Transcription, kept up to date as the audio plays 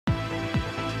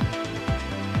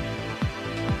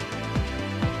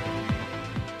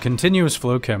Continuous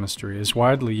flow chemistry is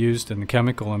widely used in the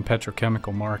chemical and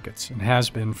petrochemical markets and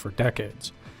has been for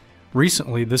decades.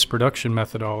 Recently, this production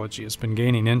methodology has been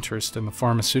gaining interest in the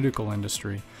pharmaceutical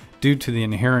industry due to the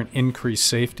inherent increased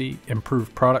safety,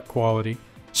 improved product quality,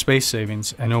 space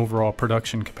savings, and overall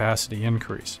production capacity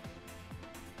increase.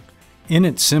 In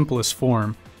its simplest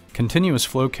form, continuous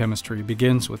flow chemistry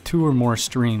begins with two or more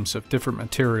streams of different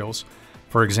materials,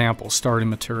 for example,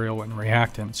 starting material and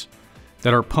reactants,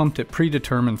 that are pumped at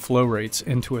predetermined flow rates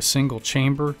into a single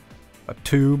chamber, a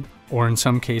tube, or in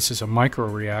some cases a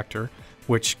microreactor,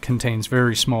 which contains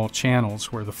very small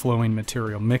channels where the flowing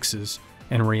material mixes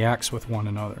and reacts with one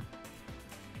another.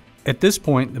 At this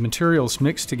point, the materials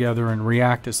mix together and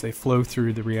react as they flow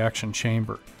through the reaction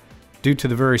chamber. Due to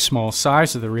the very small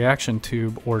size of the reaction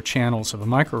tube or channels of a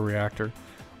microreactor,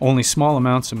 only small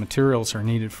amounts of materials are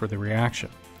needed for the reaction.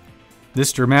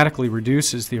 This dramatically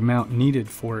reduces the amount needed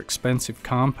for expensive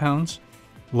compounds,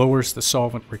 lowers the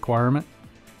solvent requirement,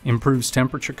 improves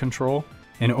temperature control,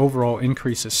 and overall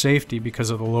increases safety because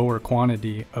of the lower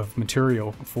quantity of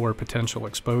material for potential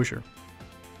exposure.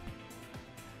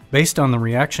 Based on the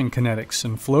reaction kinetics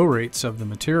and flow rates of the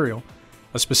material,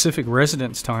 a specific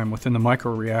residence time within the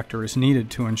microreactor is needed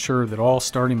to ensure that all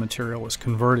starting material is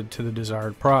converted to the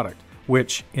desired product,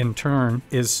 which in turn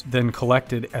is then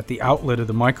collected at the outlet of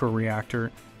the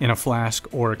microreactor in a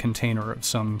flask or a container of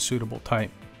some suitable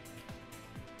type.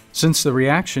 Since the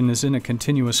reaction is in a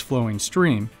continuous flowing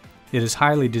stream, it is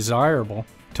highly desirable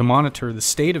to monitor the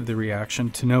state of the reaction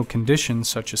to know conditions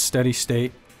such as steady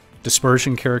state,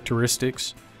 dispersion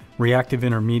characteristics, reactive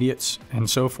intermediates, and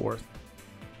so forth.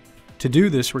 To do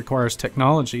this requires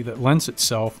technology that lends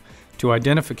itself to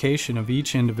identification of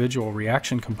each individual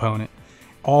reaction component,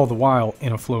 all the while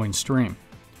in a flowing stream.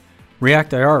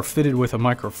 REACT-IR fitted with a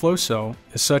microflow cell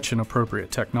is such an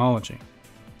appropriate technology.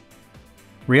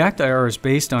 REACT-IR is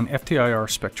based on FTIR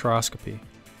spectroscopy,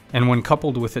 and when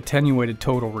coupled with attenuated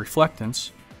total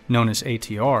reflectance, known as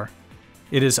ATR,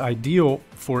 it is ideal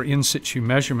for in situ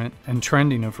measurement and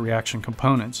trending of reaction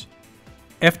components.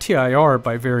 FTIR,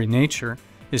 by very nature,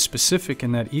 is specific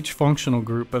in that each functional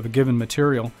group of a given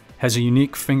material has a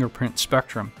unique fingerprint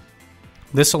spectrum.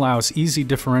 This allows easy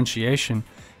differentiation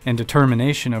and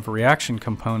determination of reaction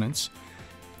components,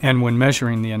 and when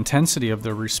measuring the intensity of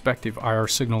the respective IR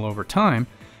signal over time,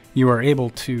 you are able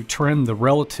to trend the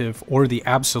relative or the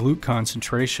absolute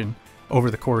concentration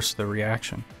over the course of the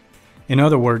reaction. In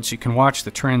other words, you can watch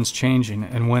the trends changing,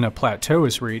 and when a plateau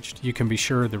is reached, you can be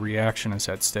sure the reaction is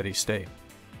at steady state.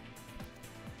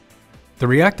 The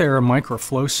REACT-IR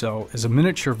microflow cell is a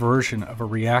miniature version of a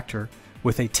reactor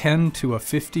with a 10 to a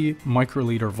 50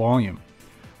 microliter volume,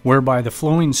 whereby the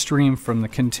flowing stream from the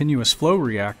continuous flow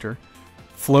reactor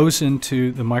flows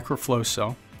into the microflow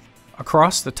cell,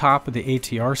 across the top of the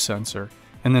ATR sensor,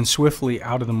 and then swiftly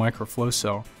out of the microflow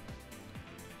cell.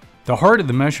 The heart of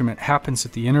the measurement happens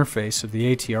at the interface of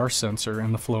the ATR sensor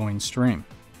and the flowing stream.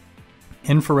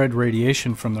 Infrared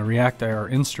radiation from the REACT-IR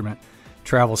instrument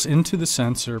travels into the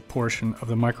sensor portion of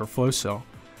the microflow cell,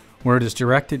 where it is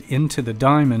directed into the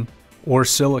diamond or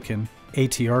silicon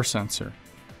ATR sensor.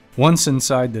 Once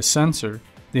inside the sensor,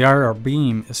 the IR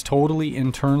beam is totally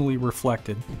internally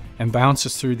reflected and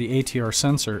bounces through the ATR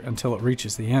sensor until it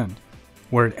reaches the end,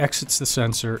 where it exits the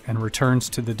sensor and returns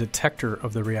to the detector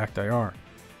of the REACT-IR.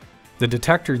 The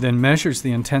detector then measures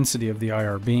the intensity of the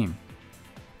IR beam.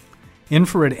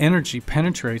 Infrared energy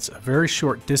penetrates a very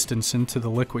short distance into the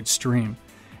liquid stream,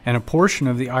 and a portion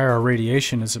of the IR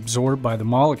radiation is absorbed by the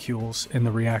molecules in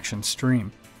the reaction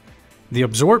stream. The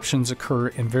absorptions occur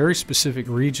in very specific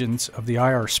regions of the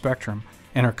IR spectrum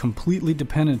and are completely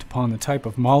dependent upon the type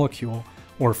of molecule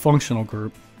or functional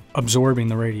group absorbing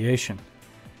the radiation.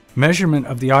 Measurement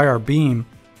of the IR beam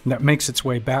that makes its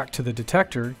way back to the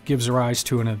detector gives rise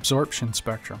to an absorption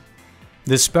spectrum.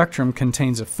 This spectrum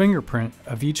contains a fingerprint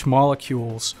of each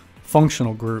molecule's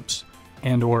functional groups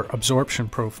and/or absorption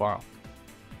profile.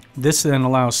 This then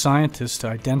allows scientists to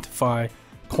identify,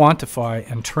 quantify,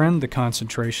 and trend the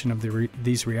concentration of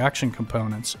these reaction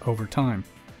components over time.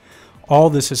 All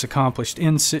this is accomplished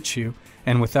in situ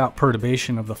and without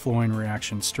perturbation of the flowing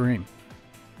reaction stream.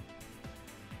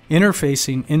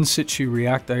 Interfacing in situ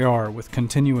REACT-IR with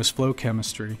continuous flow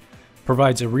chemistry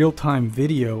provides a real-time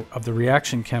video of the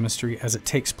reaction chemistry as it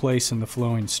takes place in the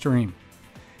flowing stream.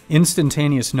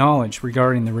 Instantaneous knowledge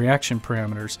regarding the reaction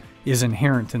parameters is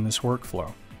inherent in this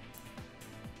workflow.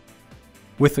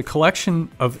 With the collection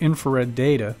of infrared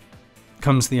data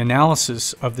comes the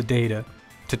analysis of the data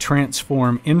to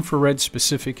transform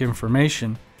infrared-specific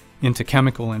information into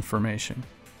chemical information.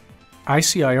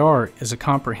 ICIR is a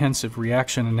comprehensive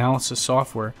reaction analysis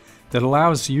software that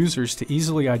allows users to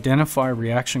easily identify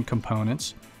reaction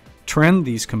components, trend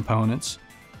these components,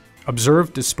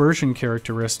 observe dispersion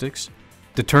characteristics,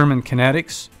 determine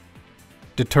kinetics,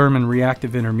 determine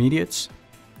reactive intermediates,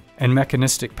 and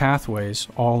mechanistic pathways,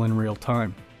 all in real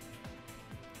time.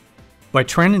 By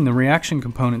trending the reaction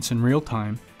components in real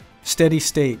time, steady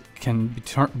state can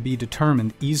be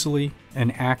determined easily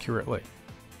and accurately.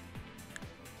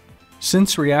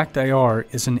 Since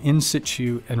ReactIR is an in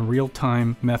situ and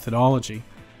real-time methodology,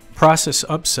 process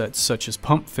upsets such as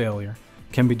pump failure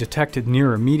can be detected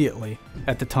near immediately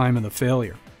at the time of the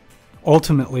failure.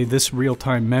 Ultimately, this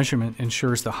real-time measurement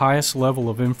ensures the highest level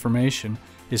of information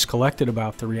is collected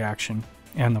about the reaction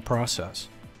and the process.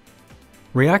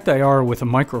 ReactIR with a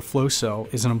microflow cell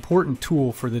is an important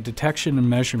tool for the detection and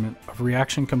measurement of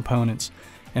reaction components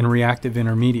and reactive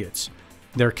intermediates,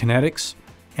 their kinetics,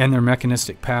 and their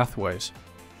mechanistic pathways.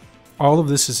 All of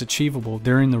this is achievable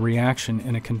during the reaction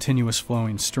in a continuous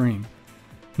flowing stream.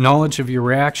 Knowledge of your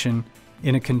reaction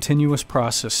in a continuous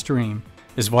process stream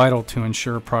is vital to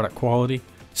ensure product quality,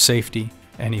 safety,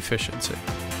 and efficiency.